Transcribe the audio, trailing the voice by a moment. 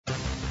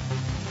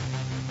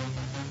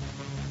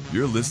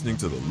You're listening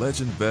to the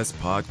Legend Vest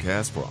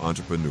podcast for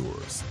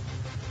entrepreneurs.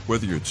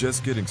 Whether you're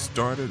just getting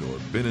started or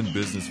been in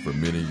business for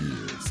many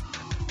years,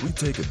 we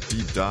take a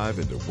deep dive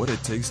into what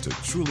it takes to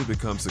truly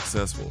become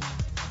successful.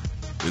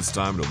 It's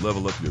time to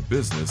level up your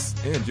business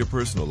and your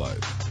personal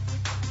life.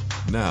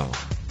 Now,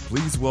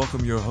 please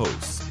welcome your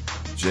hosts,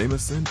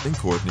 Jameson and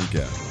Courtney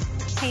Gavin.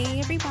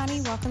 Hey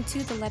everybody, welcome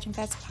to the Legend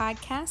Vest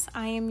podcast.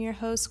 I am your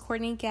host,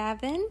 Courtney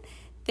Gavin.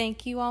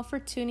 Thank you all for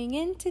tuning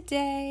in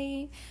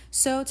today.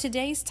 So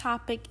today's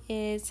topic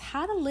is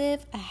how to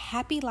live a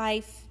happy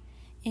life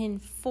in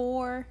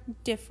 4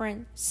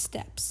 different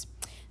steps.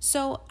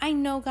 So I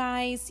know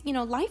guys,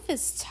 life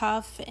is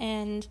tough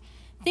and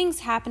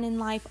things happen in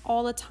life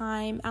all the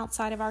time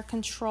outside of our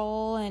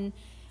control, and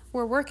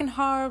we're working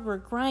hard, we're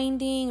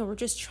grinding, or we're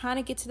just trying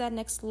to get to that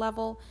next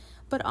level.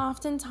 But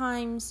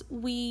oftentimes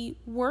we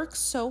work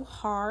so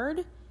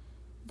hard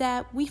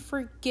that we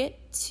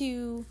forget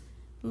to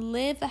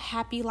live a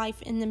happy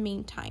life in the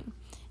meantime.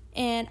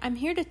 And I'm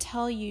here to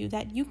tell you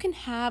that you can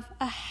have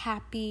a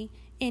happy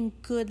and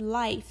good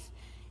life,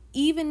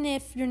 even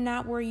if you're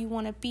not where you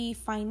want to be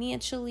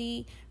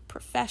financially,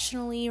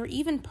 professionally, or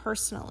even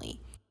personally.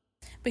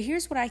 But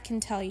here's what I can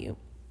tell you.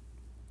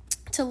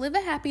 To live a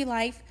happy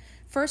life,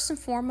 first and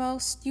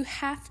foremost, you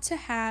have to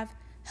have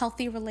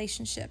healthy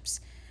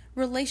relationships.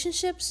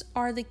 Relationships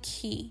are the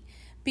key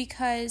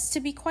because, to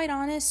be quite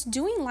honest,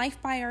 doing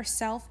life by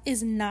ourselves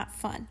is not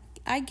fun.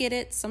 I get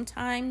it.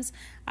 Sometimes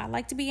I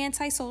like to be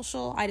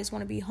antisocial. I just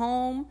want to be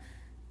home,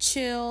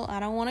 chill.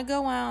 I don't want to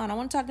go out. I don't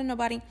want to talk to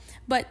nobody.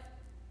 But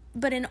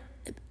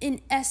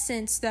in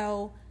essence,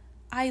 though,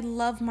 I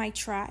love my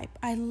tribe.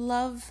 I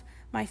love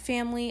my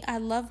family. I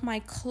love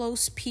my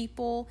close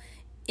people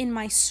in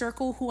my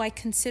circle who I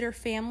consider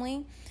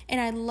family.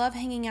 And I love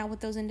hanging out with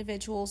those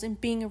individuals and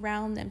being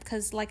around them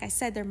because, like I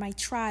said, they're my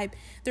tribe.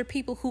 They're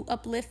people who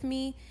uplift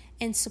me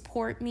and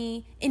support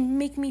me and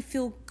make me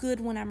feel good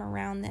when I'm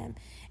around them.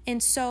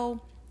 And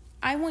so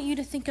I want you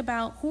to think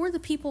about who are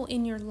the people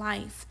in your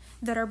life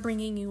that are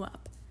bringing you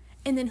up?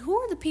 And then who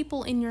are the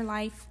people in your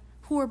life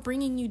who are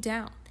bringing you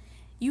down?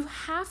 You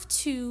have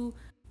to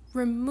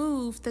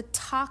remove the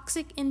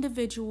toxic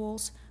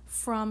individuals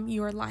from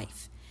your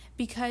life.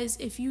 Because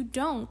if you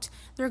don't,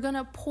 they're going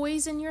to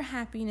poison your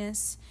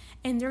happiness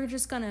and they're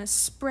just going to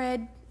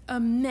spread a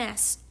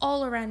mess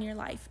all around your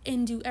life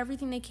and do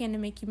everything they can to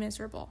make you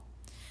miserable.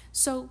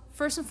 So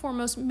first and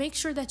foremost, make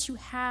sure that you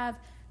have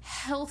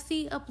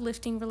healthy,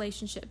 uplifting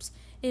relationships.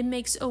 It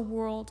makes a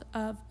world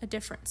of a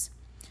difference.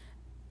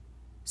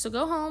 So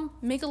go home,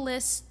 make a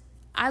list.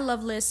 I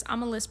love lists.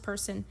 I'm a list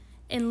person.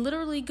 And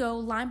literally go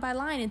line by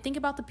line and think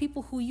about the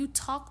people who you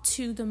talk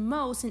to the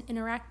most and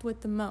interact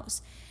with the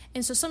most.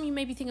 And so some of you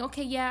may be thinking,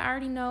 okay, yeah, I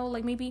already know,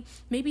 like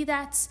maybe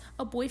that's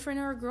a boyfriend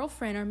or a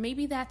girlfriend, or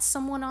maybe that's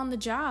someone on the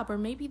job, or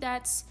maybe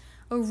that's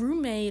a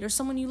roommate or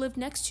someone you live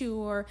next to,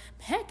 or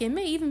heck, it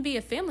may even be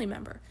a family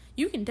member.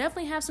 You can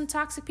definitely have some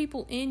toxic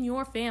people in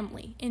your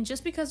family. And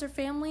just because they're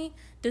family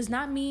does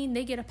not mean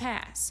they get a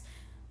pass.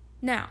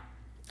 Now,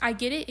 I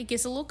get it. It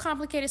gets a little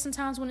complicated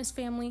sometimes when it's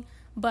family,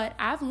 but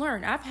I've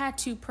had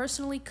to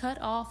personally cut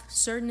off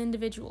certain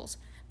individuals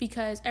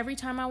because every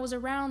time I was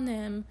around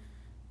them,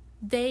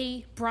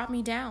 they brought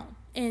me down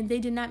and they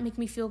did not make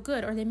me feel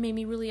good, or they made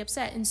me really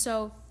upset. And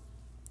so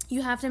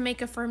you have to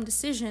make a firm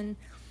decision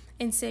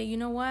and say, you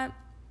know what?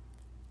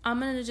 I'm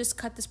going to just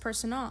cut this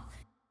person off.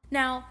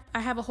 Now,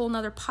 I have a whole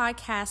nother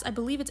podcast. I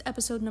believe it's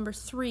episode number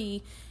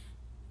 3.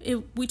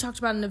 We talked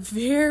about in the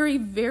very,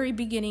 very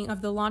beginning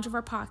of the launch of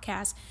our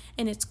podcast,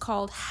 and it's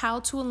called How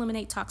to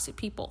Eliminate Toxic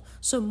People.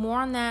 So more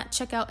on that.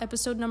 Check out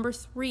episode number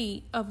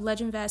 3 of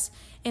Legend Vest,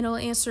 and it'll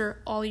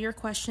answer all your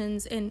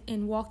questions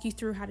and walk you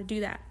through how to do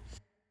that.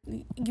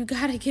 You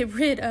got to get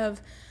rid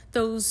of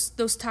those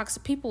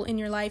toxic people in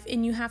your life,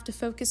 and you have to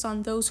focus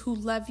on those who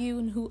love you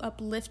and who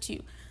uplift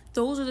you.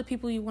 Those are the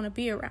people you want to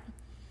be around.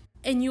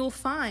 And you'll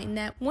find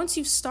that once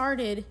you've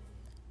started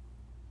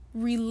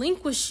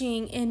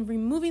relinquishing and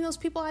removing those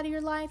people out of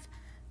your life,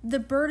 the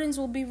burdens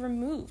will be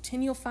removed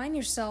and you'll find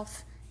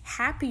yourself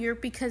happier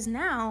because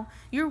now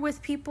you're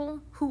with people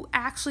who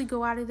actually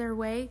go out of their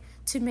way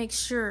to make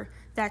sure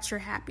that you're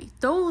happy.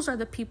 Those are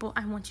the people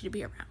I want you to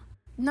be around.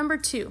 Number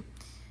 2,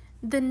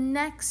 the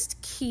next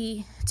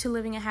key to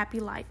living a happy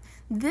life.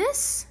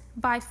 This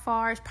by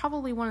far is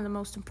probably one of the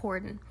most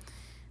important.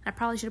 I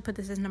probably should have put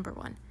this as number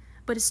 1,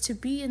 but it's to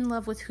be in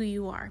love with who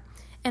you are.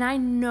 And I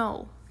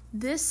know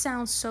this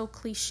sounds so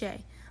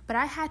cliche, but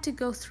I had to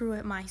go through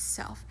it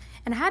myself.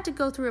 And I had to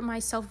go through it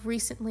myself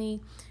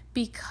recently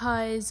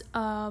because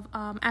of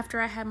after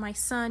I had my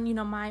son,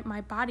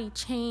 my body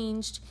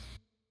changed.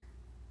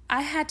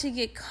 I had to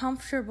get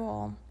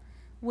comfortable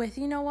with,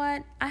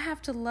 I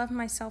have to love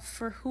myself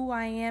for who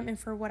I am and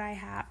for what I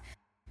have.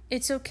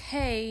 It's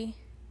okay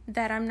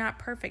that I'm not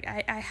perfect.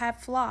 I have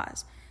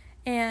flaws.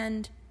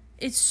 And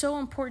it's so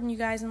important, you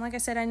guys. And like I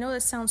said, I know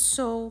this sounds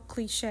so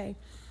cliche,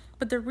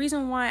 but the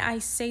reason why I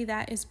say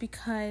that is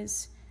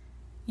because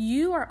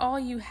you are all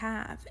you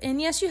have. And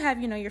yes, you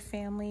have, your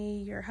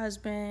family, your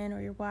husband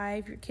or your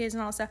wife, your kids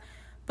and all that stuff.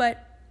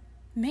 But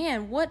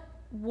man, what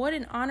what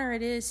an honor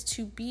it is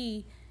to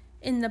be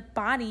in the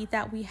body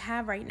that we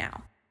have right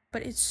now.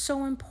 But it's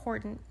so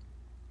important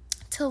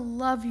to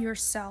love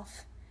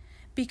yourself,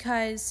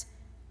 because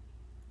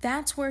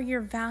that's where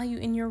your value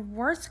and your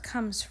worth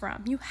comes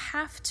from. You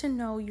have to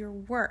know your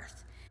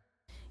worth.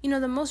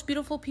 The most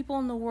beautiful people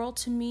in the world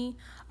to me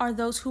are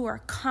those who are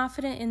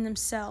confident in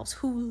themselves,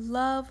 who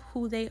love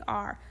who they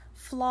are,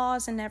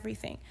 flaws and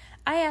everything.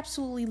 I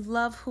absolutely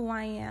love who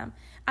I am.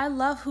 I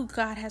love who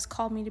God has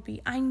called me to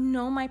be. I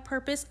know my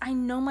purpose, I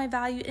know my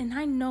value, and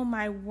I know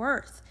my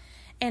worth.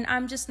 And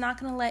I'm just not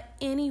going to let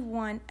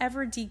anyone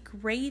ever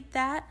degrade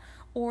that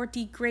or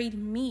degrade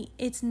me.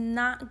 It's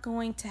not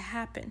going to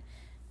happen.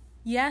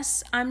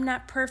 Yes, I'm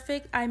not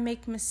perfect. I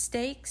make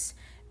mistakes,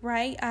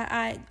 right?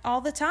 I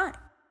all the time.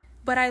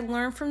 But I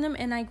learn from them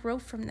and I grow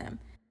from them.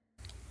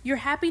 Your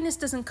happiness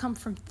doesn't come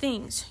from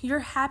things. Your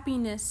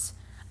happiness,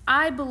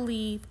 I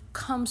believe,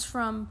 comes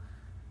from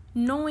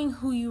knowing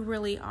who you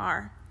really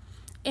are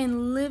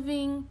and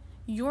living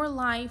your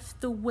life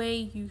the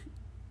way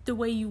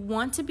you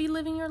want to be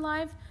living your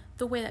life,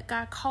 the way that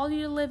God called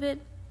you to live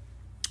it,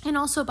 and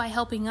also by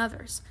helping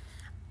others.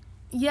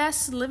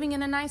 Yes, living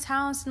in a nice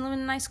house and living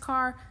in a nice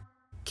car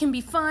can be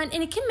fun,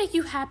 and it can make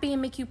you happy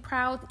and make you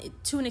proud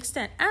to an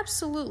extent.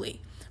 Absolutely.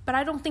 But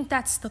I don't think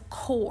that's the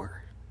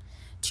core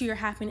to your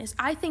happiness.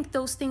 I think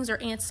those things are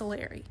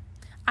ancillary.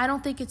 I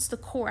don't think it's the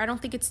core. I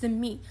don't think it's the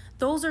meat.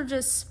 Those are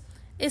just,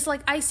 it's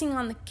like icing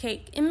on the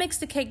cake. It makes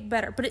the cake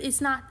better, but it's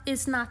not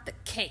the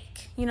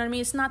cake. You know what I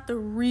mean? It's not the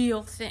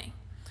real thing.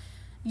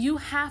 You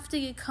have to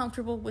get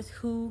comfortable with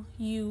who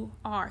you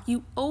are.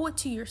 You owe it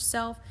to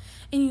yourself,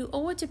 and you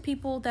owe it to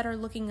people that are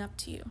looking up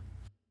to you.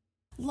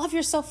 Love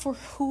yourself for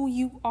who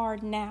you are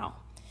now.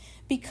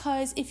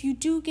 Because if you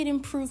do get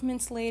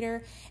improvements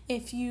later,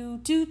 if you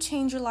do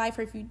change your life,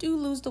 or if you do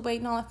lose the weight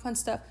and all that fun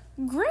stuff,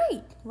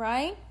 great,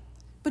 right?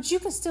 But you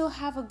can still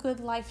have a good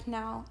life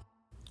now.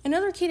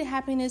 Another key to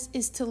happiness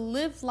is to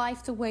live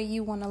life the way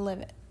you want to live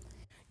it.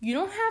 You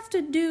don't have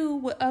to do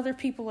what other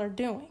people are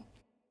doing.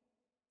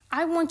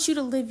 I want you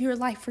to live your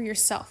life for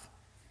yourself.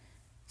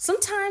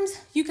 Sometimes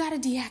you got to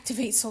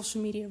deactivate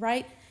social media,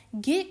 right?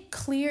 Get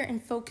clear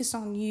and focus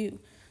on you.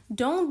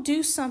 Don't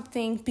do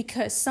something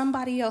because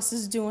somebody else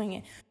is doing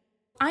it.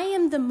 I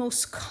am the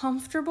most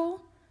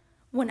comfortable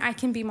when I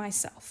can be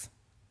myself.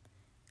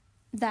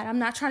 That I'm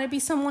not trying to be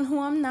someone who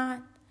I'm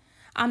not.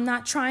 I'm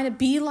not trying to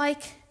be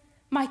like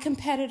my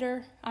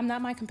competitor. I'm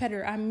not my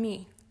competitor. I'm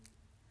me.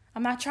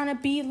 I'm not trying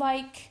to be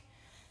like,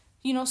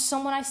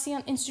 someone I see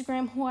on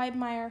Instagram who I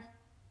admire.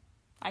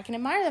 I can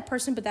admire that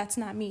person, but that's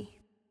not me.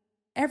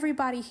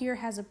 Everybody here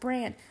has a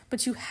brand,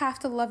 but you have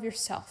to love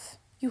yourself.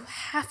 You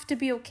have to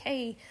be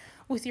okay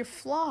with your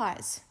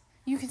flaws.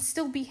 You can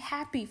still be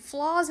happy,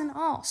 flaws and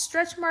all,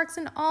 stretch marks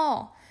and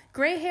all,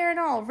 gray hair and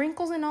all,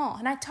 wrinkles and all.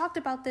 And I talked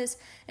about this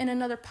in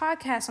another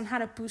podcast on how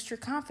to boost your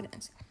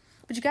confidence.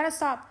 But you got to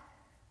stop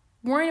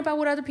worrying about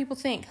what other people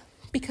think,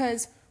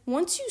 because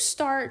once you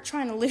start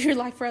trying to live your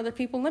life for other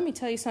people, let me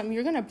tell you something,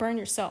 you're going to burn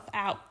yourself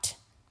out.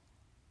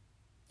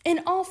 And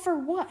all for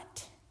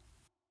what?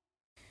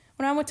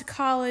 When I went to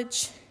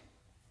college,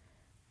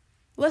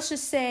 let's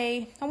just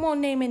say, I won't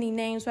name any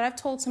names, but I've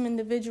told some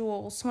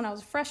individuals when I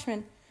was a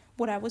freshman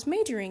what I was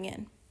majoring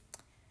in.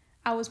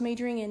 I was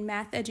majoring in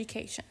math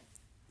education.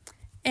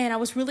 And I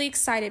was really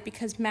excited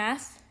because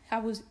I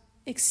was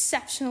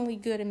exceptionally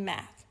good in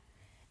math.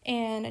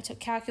 And I took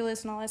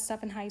calculus and all that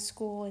stuff in high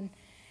school and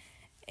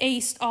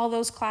aced all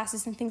those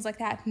classes and things like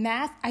that.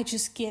 Math, I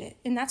just get it.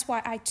 And that's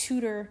why I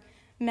tutor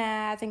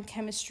math and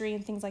chemistry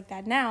and things like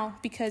that now,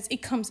 because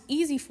it comes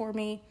easy for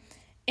me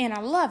and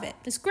I love it.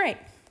 It's great.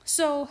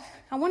 So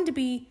I wanted to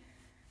be,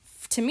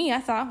 to me, I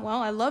thought,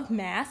 well, I love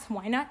math.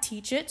 Why not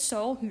teach it?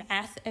 So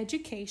math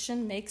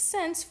education makes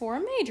sense for a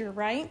major,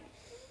 right?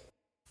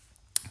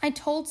 I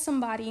told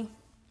somebody,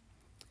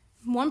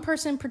 one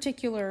person in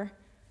particular,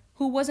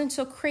 who wasn't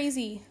so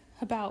crazy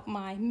about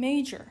my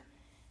major.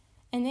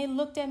 And they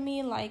looked at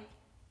me like,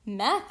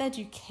 math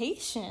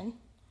education?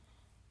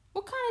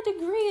 What kind of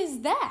degree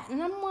is that?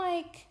 And I'm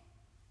like,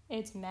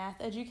 it's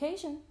math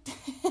education.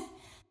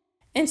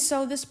 And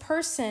so this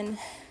person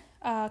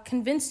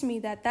convinced me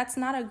that that's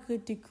not a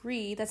good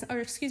degree. That's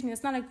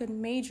not a good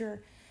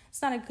major.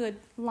 It's not a good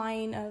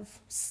line of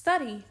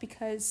study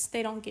because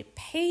they don't get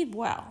paid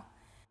well.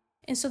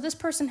 And so this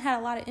person had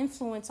a lot of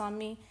influence on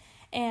me,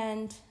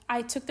 and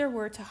I took their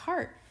word to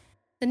heart.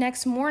 The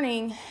next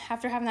morning,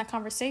 after having that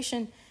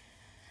conversation,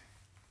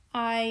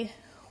 I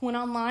went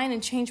online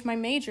and changed my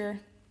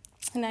major,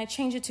 and I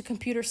changed it to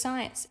computer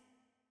science.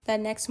 That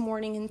next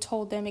morning and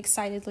told them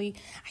excitedly,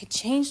 I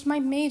changed my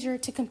major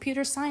to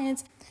computer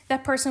science.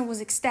 That person was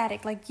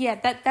ecstatic, like, yeah,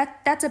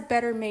 that's a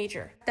better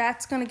major.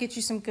 That's going to get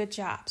you some good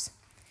jobs.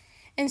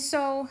 And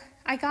so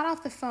I got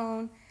off the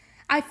phone.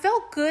 I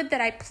felt good that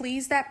I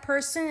pleased that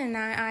person and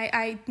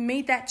I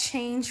made that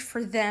change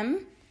for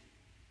them.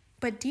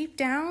 But deep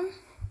down,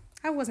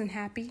 I wasn't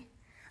happy.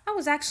 I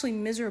was actually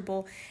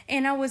miserable.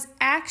 And I was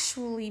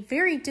actually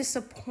very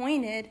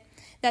disappointed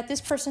that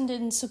this person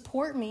didn't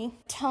support me,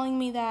 telling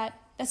me that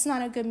that's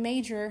not a good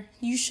major.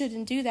 You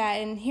shouldn't do that.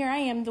 And here I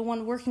am, the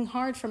one working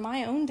hard for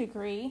my own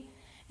degree,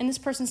 and this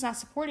person's not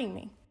supporting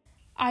me.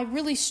 I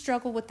really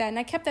struggled with that, and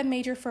I kept that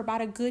major for about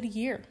a good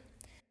year.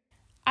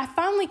 I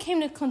finally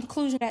came to the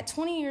conclusion at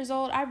 20 years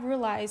old, I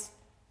realized,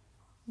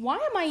 why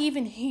am I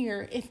even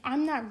here if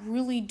I'm not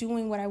really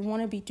doing what I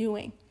want to be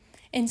doing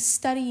and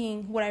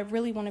studying what I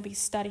really want to be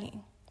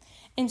studying?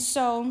 And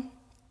so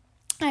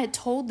I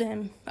told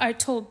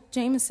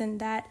Jameson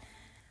that,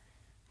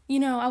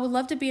 I would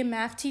love to be a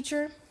math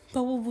teacher,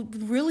 but what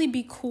would really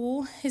be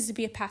cool is to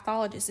be a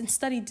pathologist and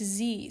study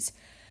disease.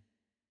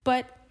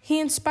 But he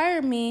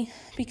inspired me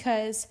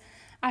because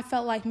I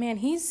felt like, man,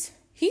 he's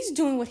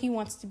doing what he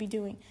wants to be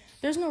doing.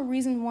 There's no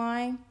reason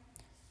why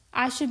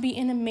I should be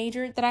in a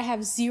major that I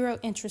have zero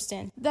interest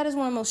in. That is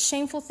one of the most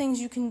shameful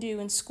things you can do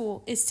in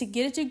school, is to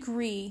get a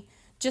degree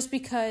just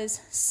because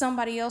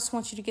somebody else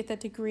wants you to get that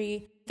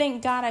degree.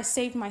 Thank God I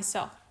saved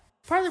myself.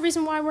 Part of the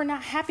reason why we're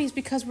not happy is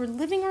because we're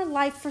living our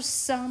life for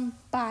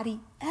somebody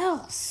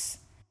else.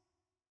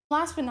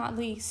 Last but not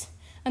least,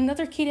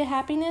 another key to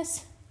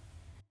happiness,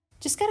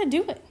 just got to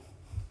do it.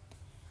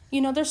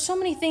 There's so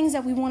many things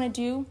that we want to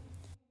do,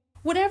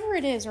 whatever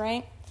it is,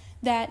 right?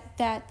 That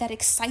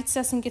excites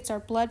us and gets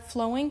our blood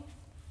flowing.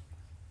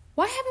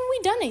 Why haven't we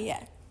done it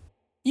yet?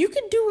 You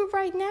could do it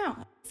right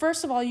now.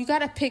 First of all, you got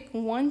to pick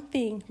one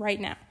thing right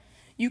now.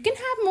 You can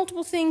have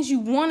multiple things you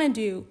want to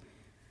do,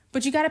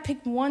 but you got to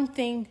pick one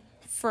thing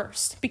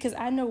first, because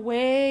I know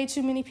way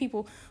too many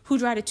people who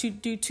try to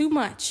do too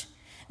much.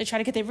 They try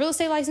to get their real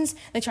estate license.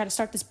 They try to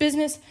start this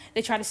business.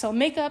 They try to sell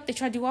makeup. They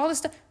try to do all this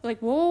stuff. They're like,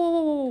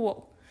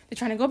 whoa. They're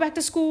trying to go back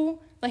to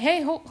school. Like,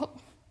 hey,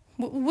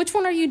 which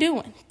one are you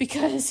doing?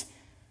 Because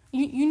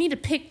you need to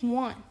pick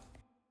one.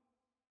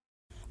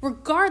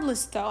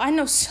 Regardless, though, I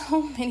know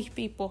so many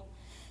people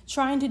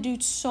trying to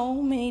do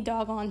so many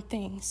doggone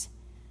things,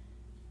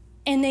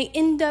 and they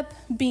end up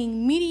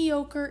being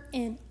mediocre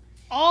in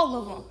all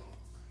of them.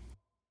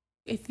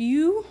 If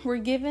you were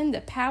given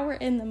the power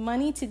and the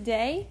money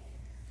today,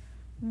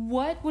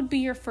 what would be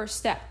your first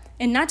step?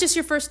 And not just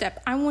your first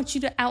step. I want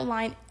you to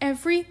outline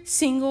every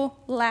single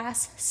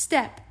last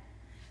step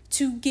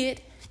to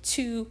get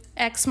to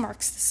X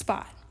marks the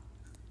spot,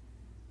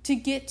 to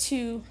get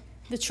to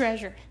the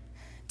treasure,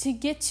 to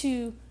get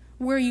to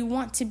where you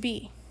want to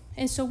be.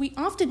 And so we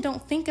often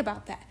don't think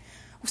about that.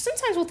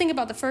 Sometimes we'll think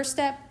about the first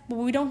step, but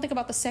we don't think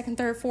about the second,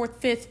 third,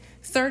 fourth, fifth,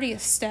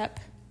 30th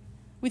step.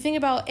 We think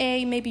about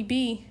A, maybe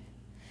B.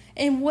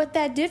 And what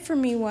that did for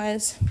me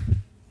was,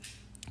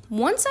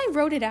 once I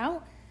wrote it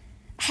out,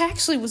 I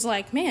actually was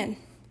like, man,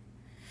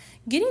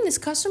 getting this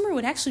customer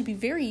would actually be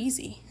very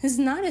easy. It's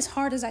not as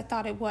hard as I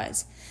thought it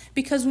was.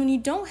 Because when you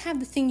don't have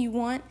the thing you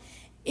want,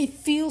 it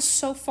feels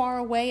so far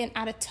away and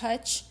out of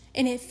touch,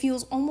 and it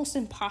feels almost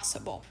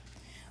impossible.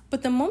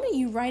 But the moment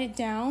you write it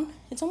down,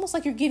 it's almost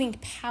like you're getting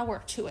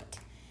power to it.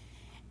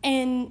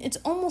 And it's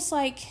almost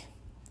like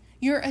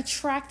you're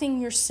attracting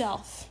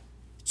yourself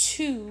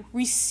to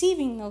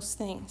receiving those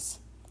things.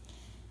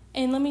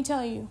 And let me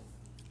tell you,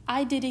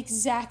 I did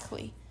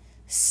exactly,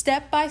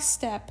 step by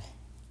step,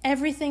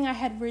 everything I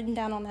had written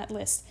down on that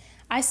list.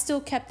 I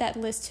still kept that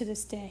list to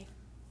this day.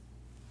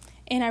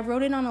 And I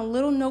wrote it on a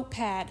little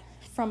notepad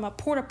from a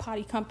porta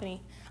potty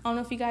company. I don't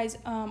know if you guys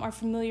are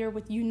familiar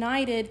with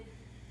United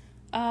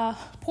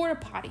porta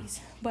potties,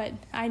 but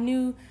I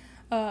knew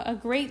a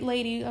great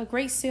lady, a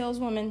great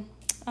saleswoman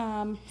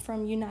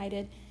from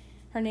United.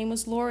 Her name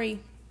was Lori.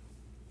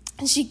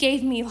 And she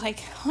gave me like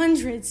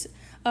hundreds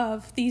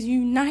of these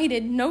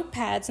United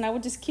notepads, and I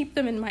would just keep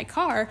them in my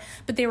car,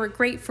 but they were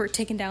great for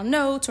taking down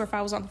notes, or if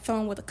I was on the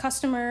phone with a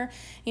customer,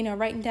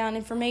 writing down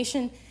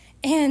information.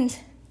 And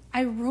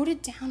I wrote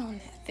it down on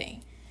that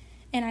thing,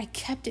 and I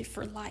kept it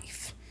for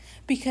life,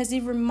 because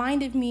it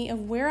reminded me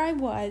of where I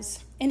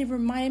was, and it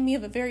reminded me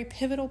of a very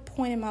pivotal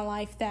point in my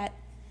life that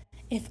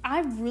if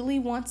I really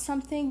want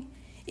something,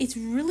 it's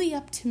really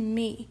up to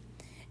me.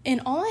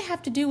 And all I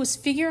have to do is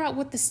figure out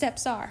what the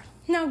steps are.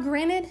 Now,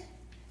 granted,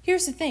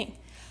 here's the thing.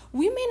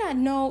 We may not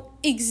know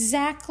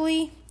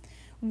exactly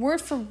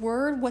word for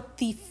word what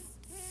the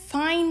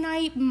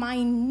finite,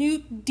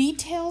 minute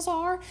details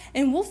are,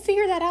 and we'll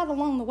figure that out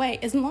along the way.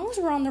 As long as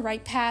we're on the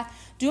right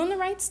path, doing the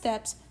right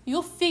steps,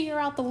 you'll figure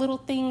out the little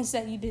things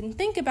that you didn't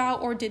think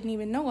about or didn't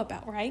even know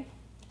about, right?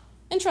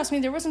 And trust me,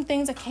 there were some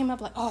things that came up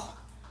like, oh,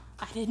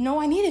 I didn't know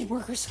I needed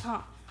workers'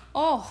 comp.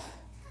 Oh,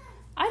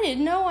 I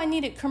didn't know I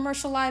needed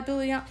commercial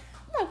liability. I'm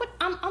like, what?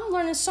 I'm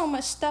learning so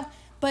much stuff.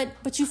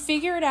 But you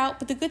figure it out.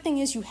 But the good thing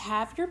is you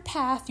have your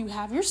path, you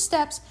have your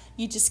steps,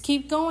 you just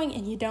keep going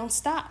and you don't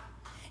stop.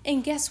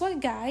 And guess what,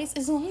 guys?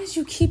 As long as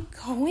you keep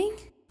going,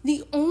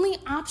 the only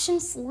option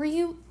for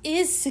you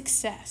is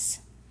success.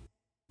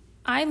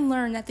 I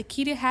learned that the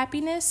key to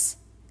happiness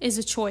is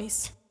a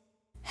choice.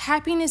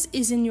 Happiness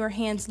is in your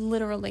hands,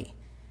 literally.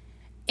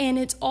 And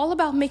it's all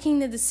about making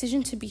the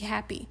decision to be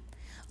happy,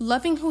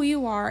 loving who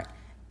you are,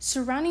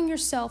 surrounding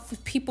yourself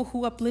with people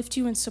who uplift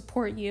you and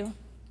support you,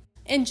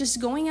 and just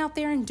going out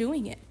there and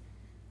doing it.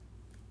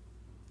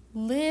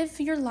 Live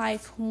your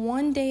life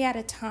one day at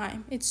a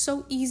time. It's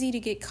so easy to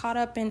get caught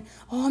up in,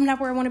 I'm not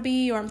where I want to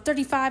be, or I'm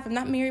 35, I'm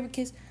not married with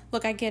kids.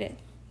 Look, I get it.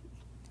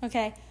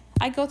 Okay?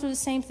 I go through the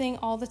same thing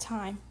all the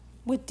time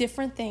with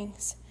different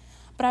things.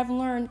 But I've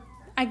learned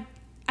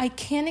I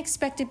can't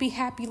expect to be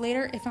happy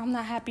later if I'm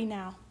not happy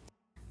now.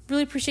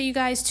 Really appreciate you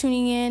guys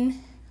tuning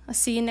in. I'll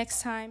see you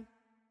next time.